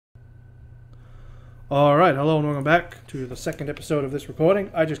Alright, hello and welcome back to the second episode of this recording.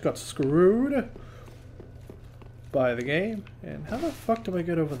 I just got screwed by the game. And how the fuck do I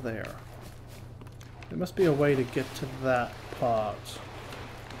get over there? There must be a way to get to that part.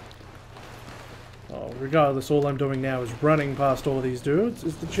 Oh, regardless, all I'm doing now is running past all these dudes.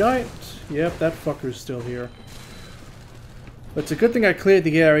 Is the giant? Yep, that fucker's still here. But it's a good thing I cleared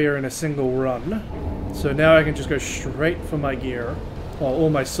the area in a single run. So now I can just go straight for my gear. Well, all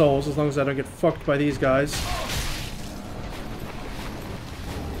my souls, as long as I don't get fucked by these guys.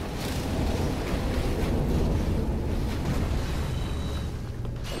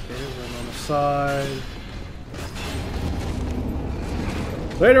 Okay, run on the side.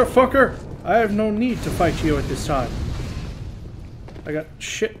 Later, fucker! I have no need to fight you at this time. I got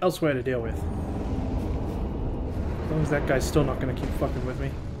shit elsewhere to deal with. As long as that guy's still not gonna keep fucking with me.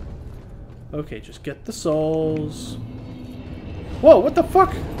 Okay, just get the souls. Whoa, what the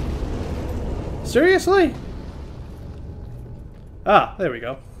fuck? Seriously? Ah, there we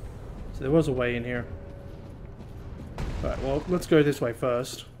go. So there was a way in here. Alright, well, let's go this way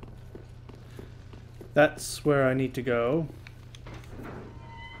first. That's where I need to go.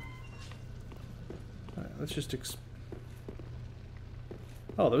 Alright, let's just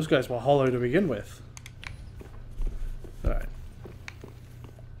oh, those guys were hollow to begin with. Alright.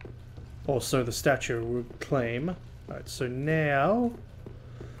 Also, the statue would claim. Alright, so now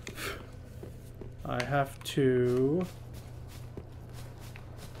I have to...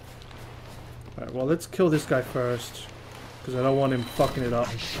 Alright, well, let's kill this guy first, because I don't want him fucking it up.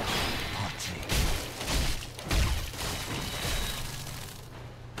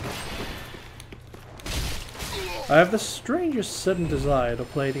 I have the strangest sudden desire to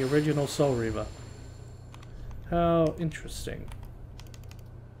play the original Soul Reaver. How interesting.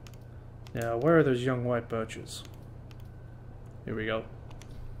 Now, where are those young white birches? Here we go.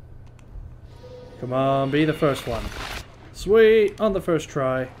 Come on, be the first one. Sweet! On the first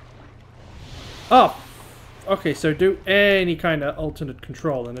try. Oh! Okay, so do any kind of alternate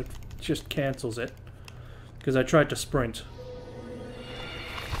control and it just cancels it. Because I tried to sprint.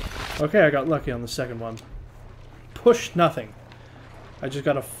 Okay, I got lucky on the second one. Push nothing. I just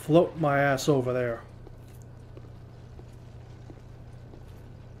gotta float my ass over there.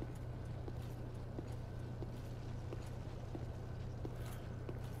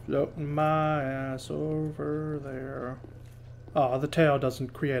 Floating my ass over there. Oh, the tail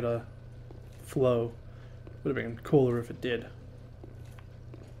doesn't create a flow. Would have been cooler if it did.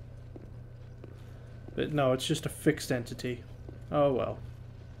 But no, it's just a fixed entity. Oh well.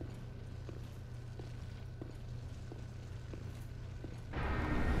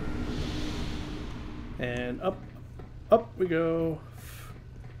 And up, up we go.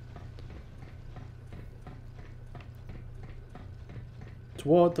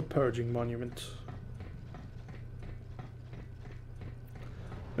 Toward the Purging monument.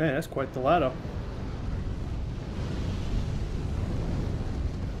 Man, that's quite the ladder.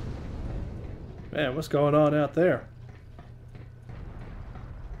 Man, what's going on out there?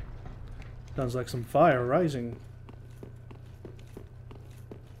 Sounds like some fire rising.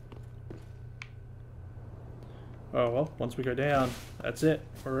 Oh well, once we go down, that's it.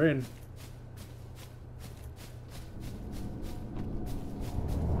 We're in.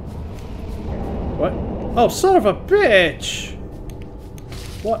 What? Oh, son of a bitch!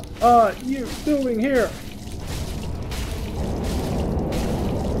 What are you doing here?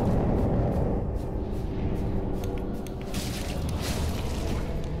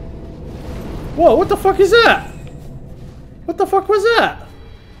 Whoa, what the fuck is that? What the fuck was that?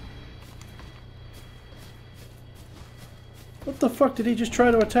 What the fuck did he just try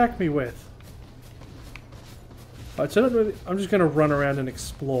to attack me with? Alright, so I'm just gonna run around and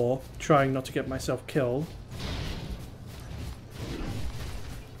explore, trying not to get myself killed.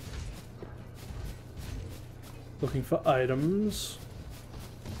 Looking for items.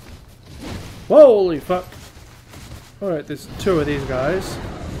 Holy fuck! Alright, there's two of these guys.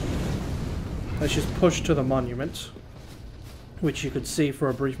 Let's just push to the monument, which you could see for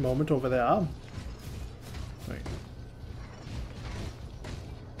a brief moment over there. Wait.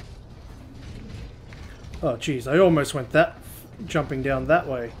 Oh jeez, I almost went jumping down that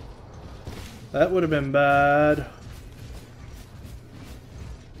way. That would have been bad.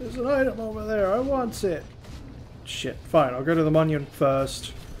 There's an item over there, I want it. Shit, fine, I'll go to the monument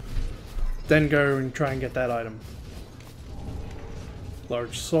first. Then go and try and get that item.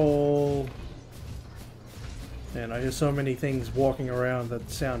 Large soul. And I hear so many things walking around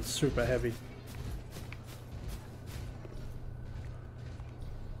that sound super heavy.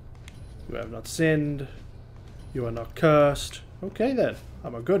 You have not sinned. You are not cursed. Okay then,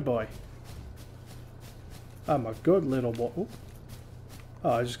 I'm a good boy. I'm a good little boy. Ooh.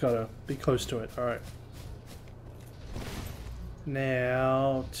 Oh, I just gotta be close to it. Alright.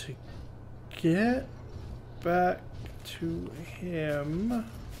 Now, to get back to him,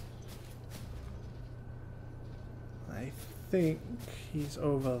 I think he's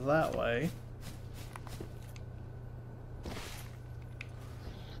over that way.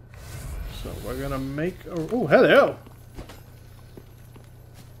 So we're gonna make a... Oh, hello!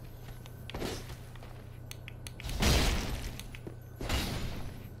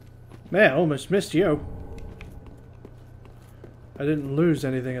 Man, I almost missed you. I didn't lose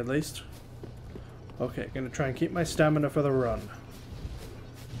anything at least. Okay, gonna try and keep my stamina for the run.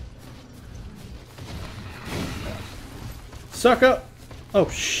 Sucker! Oh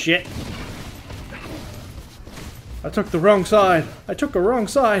shit! I took the wrong side! I took the wrong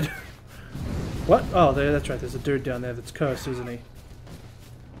side! What? Oh, there, that's right, there's a dude down there that's cursed, isn't he?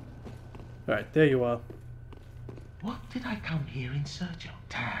 Alright, there you are. What did I come here in search of?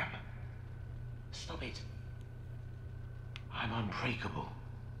 Damn. Stop it. I'm unbreakable.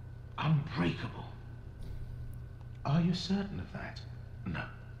 Unbreakable. Are you certain of that? No.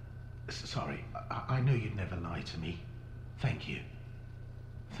 Sorry, I know you'd never lie to me. Thank you.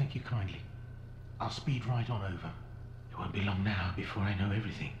 Thank you kindly. I'll speed right on over. It won't be long now before I know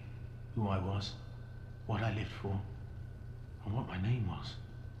everything. Who I was, what I lived for, and what my name was.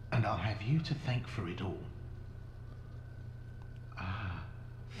 And I'll have you to thank for it all. Ah,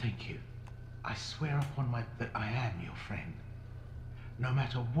 thank you. I swear upon that I am your friend. No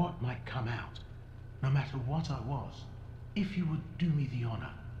matter what might come out, no matter what I was, if you would do me the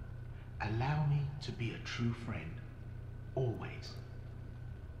honor, allow me to be a true friend. Always.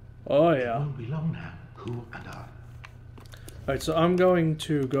 Oh yeah. It won't be long now, who and I. Alright, so I'm going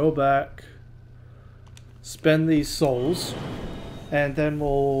to go back, spend these souls, and then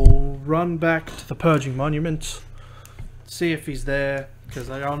we'll run back to the Purging Monument, see if he's there,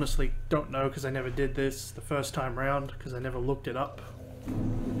 because I honestly don't know, because I never did this the first time round, because I never looked it up.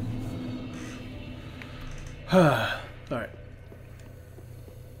 Alright.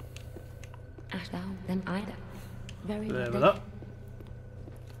 Then Ida. Very Level up.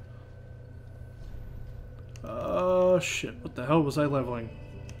 Oh shit, what the hell was I leveling?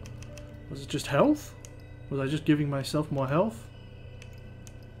 Was it just health? Was I just giving myself more health?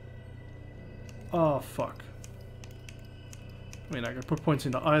 Oh fuck. I mean, I could put points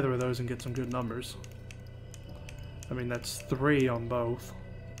into either of those and get some good numbers. I mean, that's 3 on both.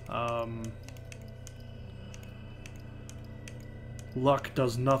 Luck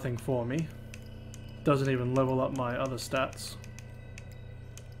does nothing for me. Doesn't even level up my other stats.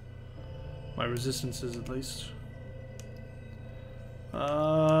 My resistances, at least.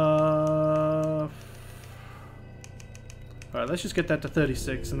 Alright, let's just get that to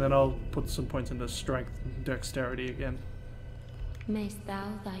 36, and then I'll put some points into strength and dexterity again. Mayst thou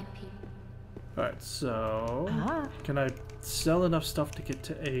thy people. Alright, so... Can I sell enough stuff to get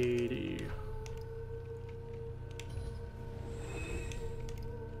to 80?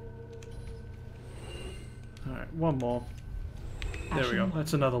 Alright, one more. There we go,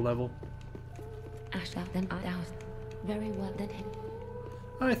 that's another level. Then very well then.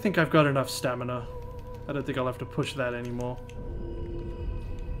 I think I've got enough stamina. I don't think I'll have to push that anymore.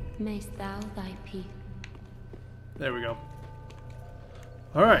 Mayst thou thy people. There we go.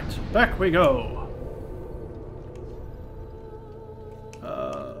 Alright, back we go.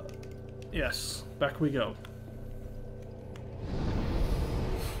 Yes, back we go.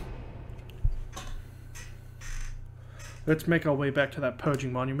 Let's make our way back to that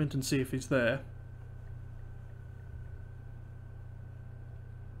Purging Monument and see if he's there.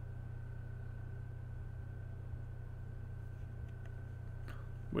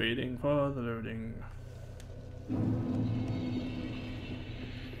 Waiting for the loading.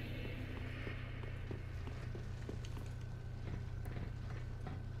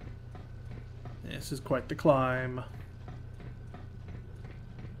 This is quite the climb.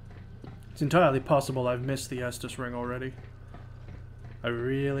 It's entirely possible I've missed the Estus ring already. I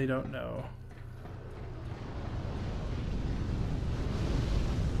really don't know.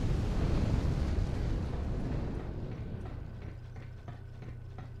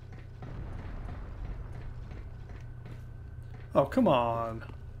 Oh, come on.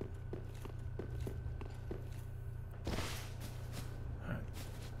 Alright.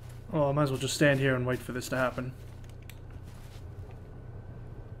 Well, I might as well just stand here and wait for this to happen.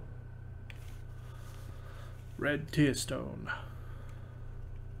 Red tear stone.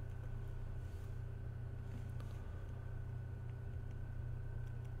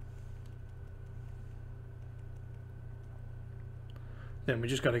 Then we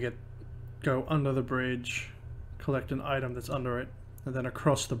just gotta get go under the bridge, collect an item that's under it, and then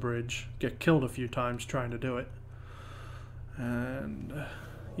across the bridge. Get killed a few times trying to do it. And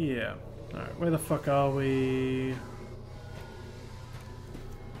yeah. Alright, where the fuck are we?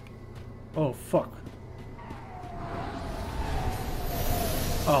 Oh, fuck.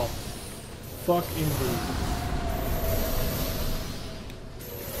 Oh. Fucking boo.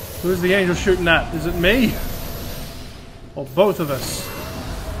 Who's the angel shooting at? Is it me? Or both of us?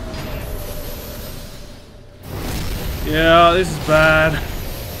 Yeah, this is bad.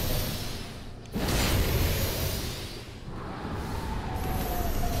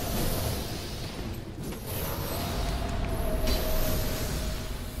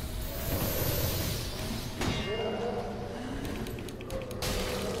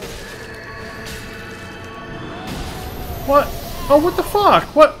 What? Oh, what the fuck?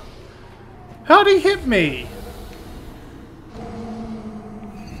 What? How'd he hit me?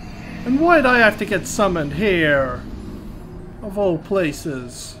 And why'd I have to get summoned here? Of all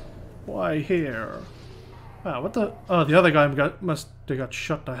places. Why here? Wow, what the... Oh, the other guy must have got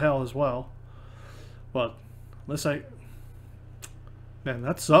shot to hell as well. Well, unless I... Man,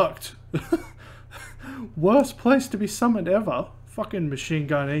 that sucked. Worst place to be summoned ever. Fucking machine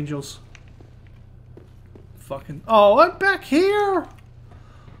gun angels. Fucking... Oh, I'm back here!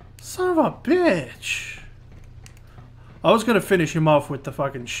 Son of a bitch! I was gonna finish him off with the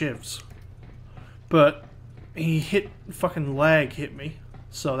fucking shivs. But he hit... Fucking lag hit me.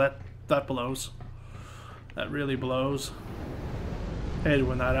 So that blows. That really blows. Hate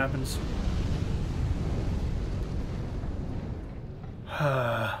when that happens.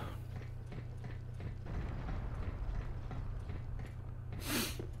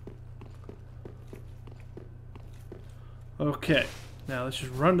 Okay, now let's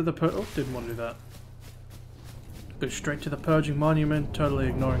just run to the oh, didn't want to do that. Go straight to the Purging Monument, totally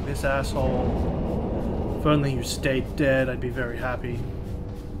ignoring this asshole. If only you stayed dead, I'd be very happy.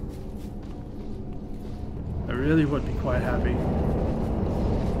 I really would be quite happy.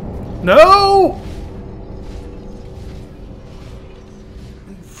 No!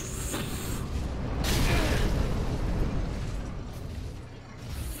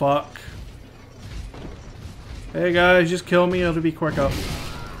 Fuck. Hey guys, just kill me, it'll be quicker.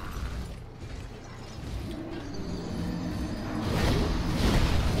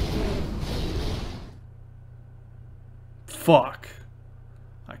 Fuck.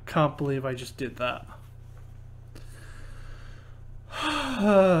 I can't believe I just did that.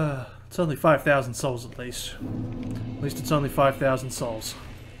 It's only 5,000 souls at least. At least it's only 5,000 souls.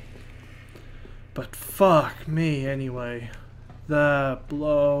 But fuck me anyway. That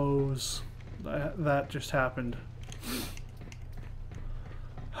blows. That just happened.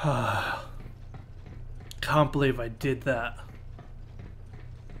 Can't believe I did that.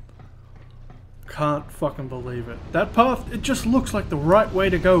 Can't fucking believe it. That path, it just looks like the right way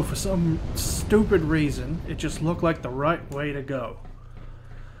to go for some stupid reason. It just looked like the right way to go.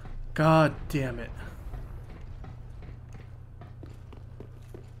 God damn it.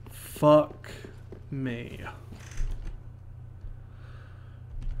 Fuck me.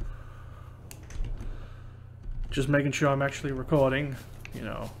 Just making sure I'm actually recording, you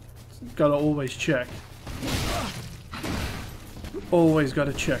know. Gotta always check. Always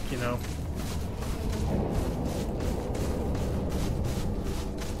gotta check, you know.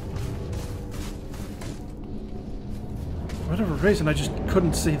 For whatever reason, I just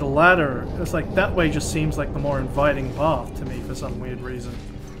couldn't see the ladder. It's like, that way just seems like the more inviting path to me for some weird reason.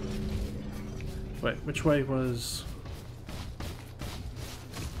 Wait, which way was...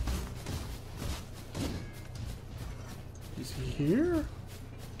 Is he here?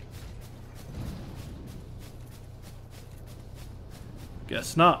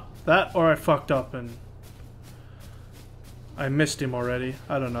 Guess not. That or I fucked up and I missed him already.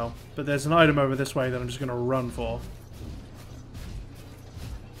 I don't know. But there's an item over this way that I'm just gonna run for.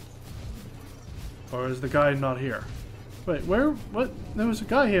 Or is the guy not here? Wait, where? What? There was a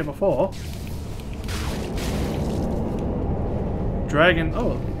guy here before. Dragon.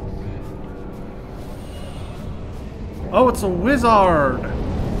 Oh. Oh, it's a wizard!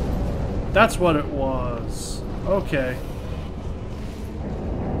 That's what it was. Okay.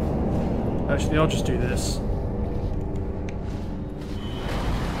 Actually, I'll just do this.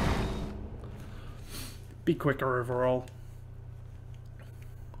 Be quicker overall.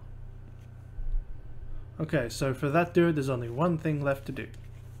 Okay, so for that dude, there's only one thing left to do.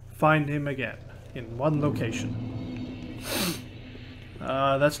 Find him again, in one location.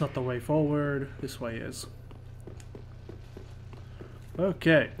 That's not the way forward. This way is.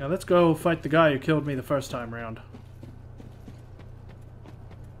 Okay, now let's go fight the guy who killed me the first time round.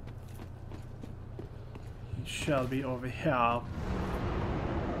 He shall be over here.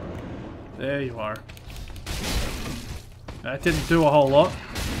 There you are. That didn't do a whole lot.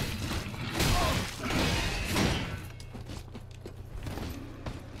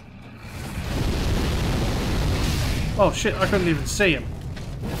 Oh shit, I couldn't even see him.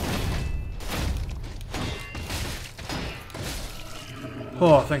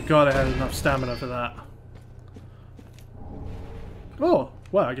 Oh, thank God I had enough stamina for that. Oh,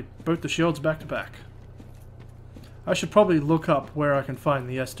 wow, I get both the shields back to back. I should probably look up where I can find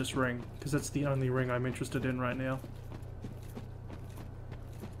the Estus ring, because that's the only ring I'm interested in right now.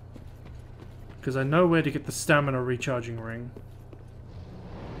 Because I know where to get the stamina recharging ring.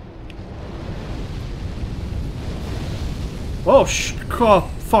 Oh,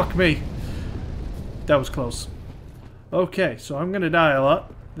 oh, fuck me. That was close. Okay, so I'm gonna die a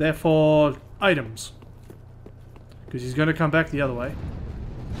lot. Therefore, items. Because he's gonna come back the other way.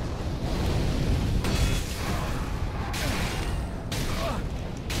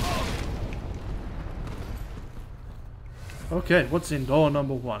 Okay, what's in door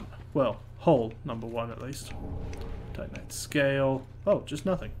number 1? Well, hole number 1 at least. Titanite scale. Oh, just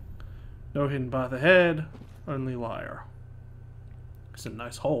nothing. No hidden path ahead. Only liar. It's a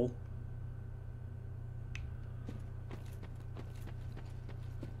nice hole.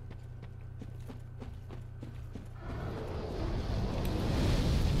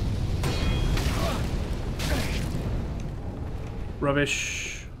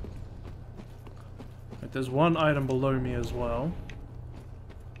 Rubbish. Right, there's one item below me as well.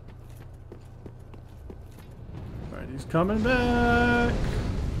 Right, he's coming back.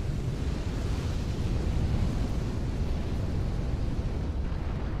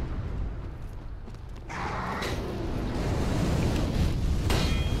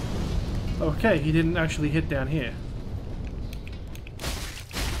 Okay, he didn't actually hit down here.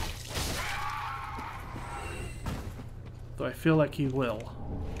 Though I feel like he will.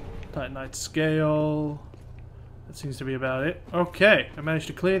 Titanite scale. That seems to be about it. Okay, I managed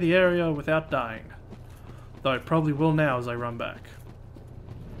to clear the area without dying. Though I probably will now as I run back.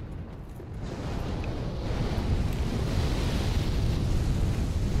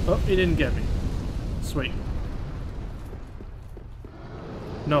 Oh, he didn't get me. Sweet.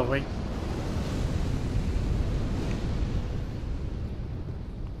 No, wait.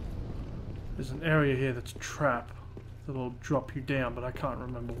 There's an area here that's a trap that'll drop you down, but I can't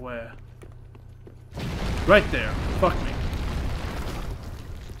remember where. Right there. Fuck me.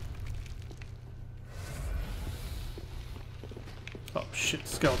 Oh shit,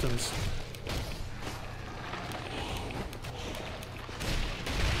 skeletons.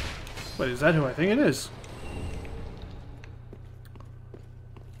 Wait, is that who I think it is?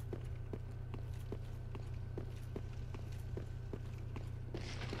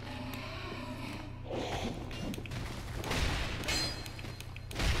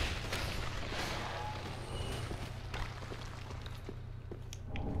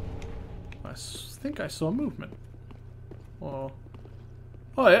 I think I saw movement. Oh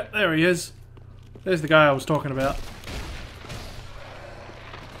yeah, there he is. There's the guy I was talking about.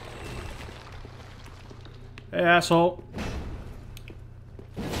 Hey, asshole.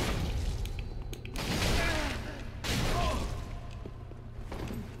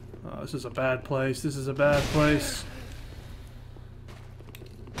 Oh, this is a bad place. This is a bad place.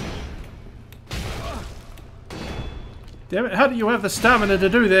 Damn it, how do you have the stamina to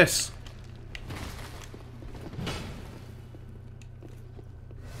do this?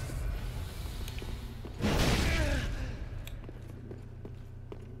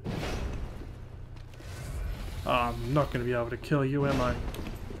 Oh, I'm not going to be able to kill you, am I?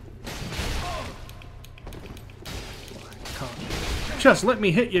 Just let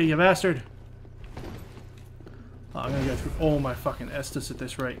me hit you, you bastard! Oh, I'm going to go through all my fucking Estus at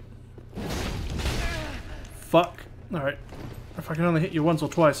this rate. Fuck. Alright. If I can only hit you once or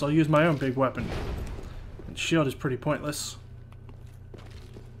twice, I'll use my own big weapon. And shield is pretty pointless.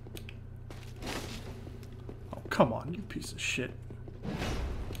 Oh, come on, you piece of shit.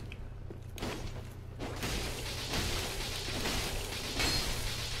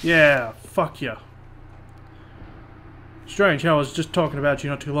 Yeah, fuck you. Strange how I was just talking about you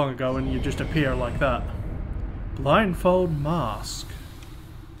not too long ago and you just appear like that. Blindfold mask.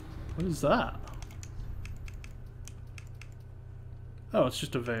 What is that? Oh, it's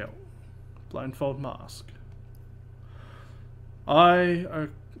just a veil. Blindfold mask.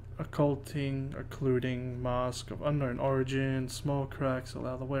 Occulting, occluding mask of unknown origin. Small cracks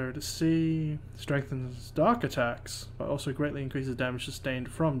allow the wearer to see. Strengthens dark attacks, but also greatly increases damage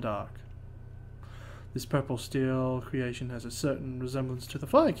sustained from dark. This purple steel creation has a certain resemblance to the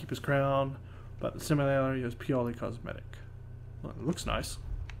Firekeeper's crown. but the similarity is purely cosmetic. Well, it looks nice.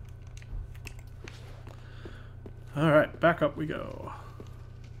 Alright, back up we go.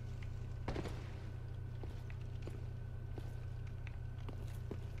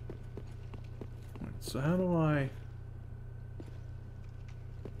 Right, so how do I...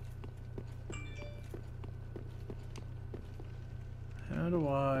 How do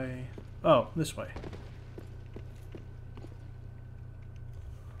I... Oh, this way.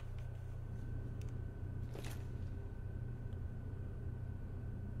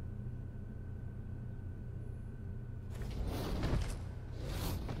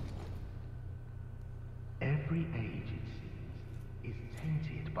 Every age, it seems, is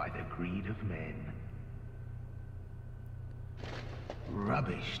tainted by the greed of men.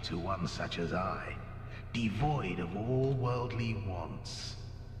 Rubbish to one such as I, devoid of all worldly wants.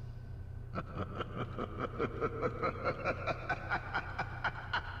 I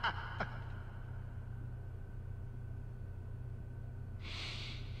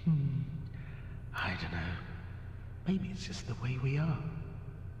don't know. Maybe it's just the way we are.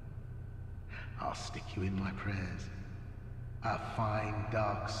 I'll stick you in my prayers. A fine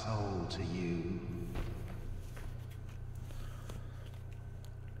dark soul to you.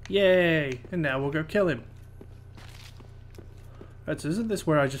 Yay! And now we'll go kill him. Right, so isn't this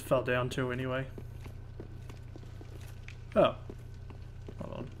where I just fell down to anyway? Oh.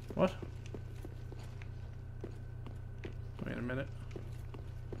 Hold on. What? Wait a minute.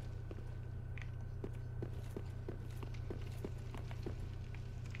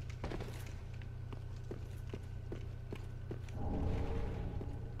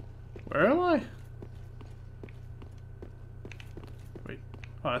 Where am I? Wait.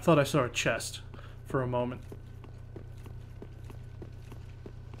 Oh, I thought I saw a chest for a moment.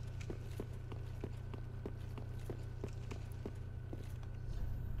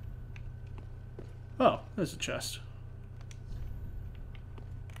 Oh, there's a chest.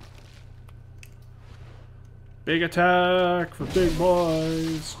 Big attack for big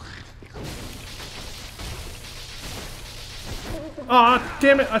boys. Ah,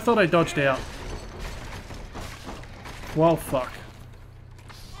 damn it! I thought I dodged out. Well, fuck.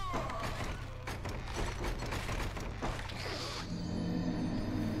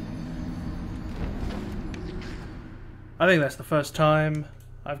 I think that's the first time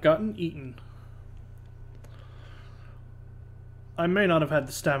I've gotten eaten. I may not have had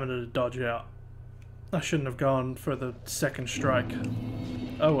the stamina to dodge out. I shouldn't have gone for the second strike.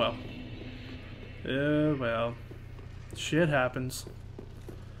 Oh well. Oh well. Shit happens.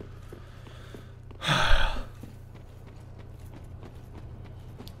 At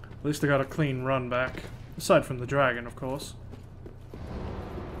least I got a clean run back. Aside from the dragon, of course.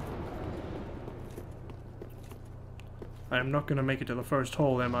 I am not gonna make it to the first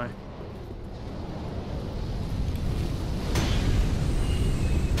hole, am I?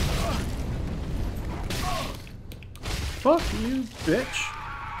 Fuck you, bitch.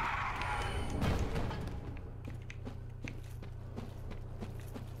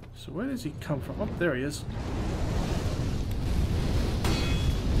 So where does he come from? Oh, there he is.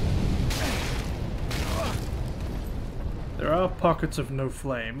 There are pockets of no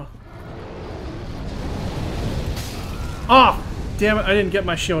flame. Ah! Damn it, I didn't get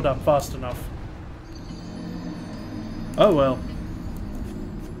my shield up fast enough. Oh well.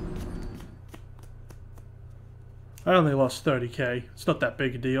 I only lost 30k. It's not that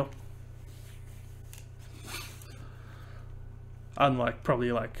big a deal. Unlike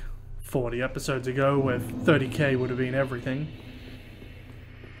probably like 40 episodes ago where 30k would have been everything.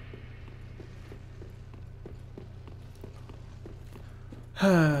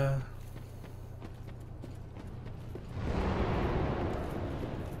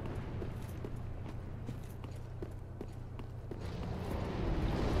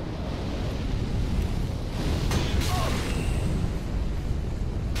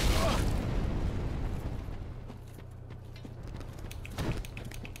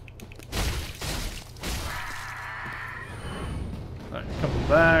 Alright, coming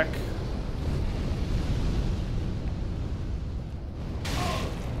back.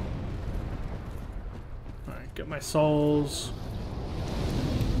 Alright, get my souls.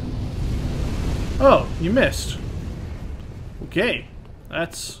 Oh, you missed. Okay.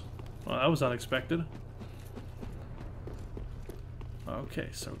 That's... well, that was unexpected. Okay,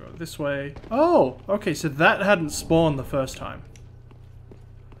 so go this way. Oh! Okay, so that hadn't spawned the first time.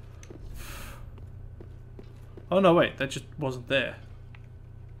 Oh no, wait, that just wasn't there.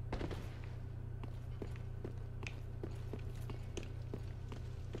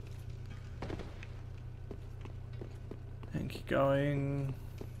 And keep going.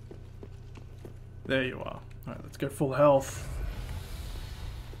 There you are. Alright, let's go full health.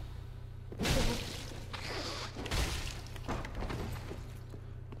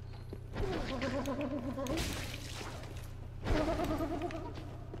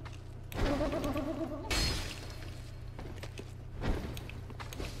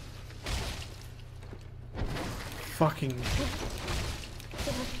 Fucking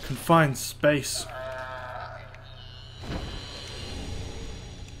confined space.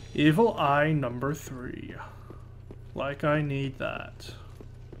 Evil eye number 3. Like I need that.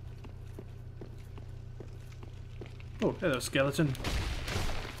 Oh, hello, skeleton.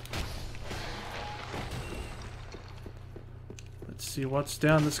 Let's see what's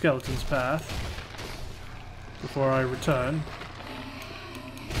down the skeleton's path before I return.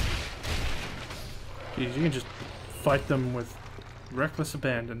 Jeez, you can just fight them with reckless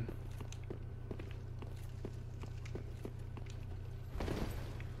abandon.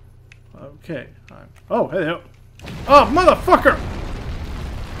 Okay. Oh, hello. Oh, motherfucker!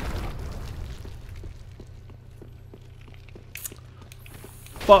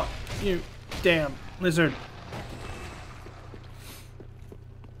 Fuck you, damn lizard.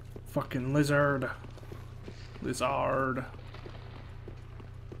 Fucking lizard. Lizard.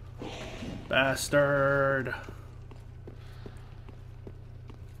 Bastard.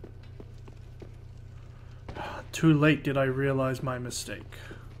 Too late did I realize my mistake.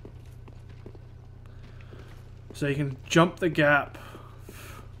 So you can jump the gap,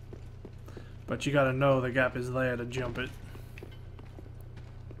 but you gotta know the gap is there to jump it.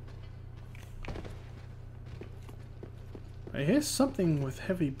 I hear something with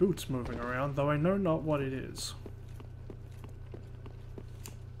heavy boots moving around, though I know not what it is.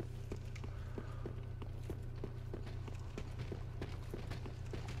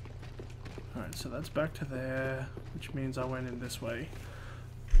 Alright, so that's back to there, which means I went in this way.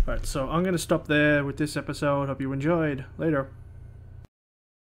 Alright, so I'm going to stop there with this episode. Hope you enjoyed. Later.